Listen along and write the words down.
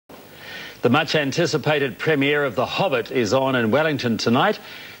The much-anticipated premiere of The Hobbit is on in Wellington tonight,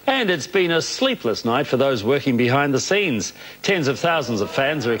 and it's been a sleepless night for those working behind the scenes. Tens of thousands of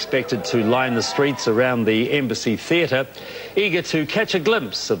fans are expected to line the streets around the Embassy Theatre, eager to catch a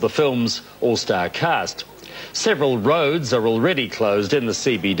glimpse of the film's all-star cast. Several roads are already closed in the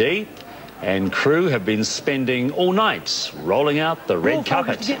CBD, and crew have been spending all night rolling out the red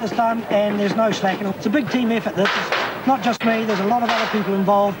carpet. To get this done, and there's no slacking. It's a big team effort. This is not just me. There's a lot of other people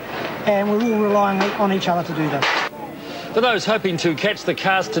involved, and we're all relying on each other to do this. For those hoping to catch the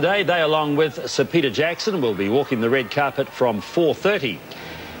cast today, they, along with Sir Peter Jackson, will be walking the red carpet from 4:30.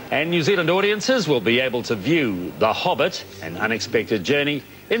 And New Zealand audiences will be able to view The Hobbit, An Unexpected Journey,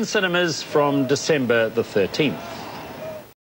 in cinemas from December the 13th.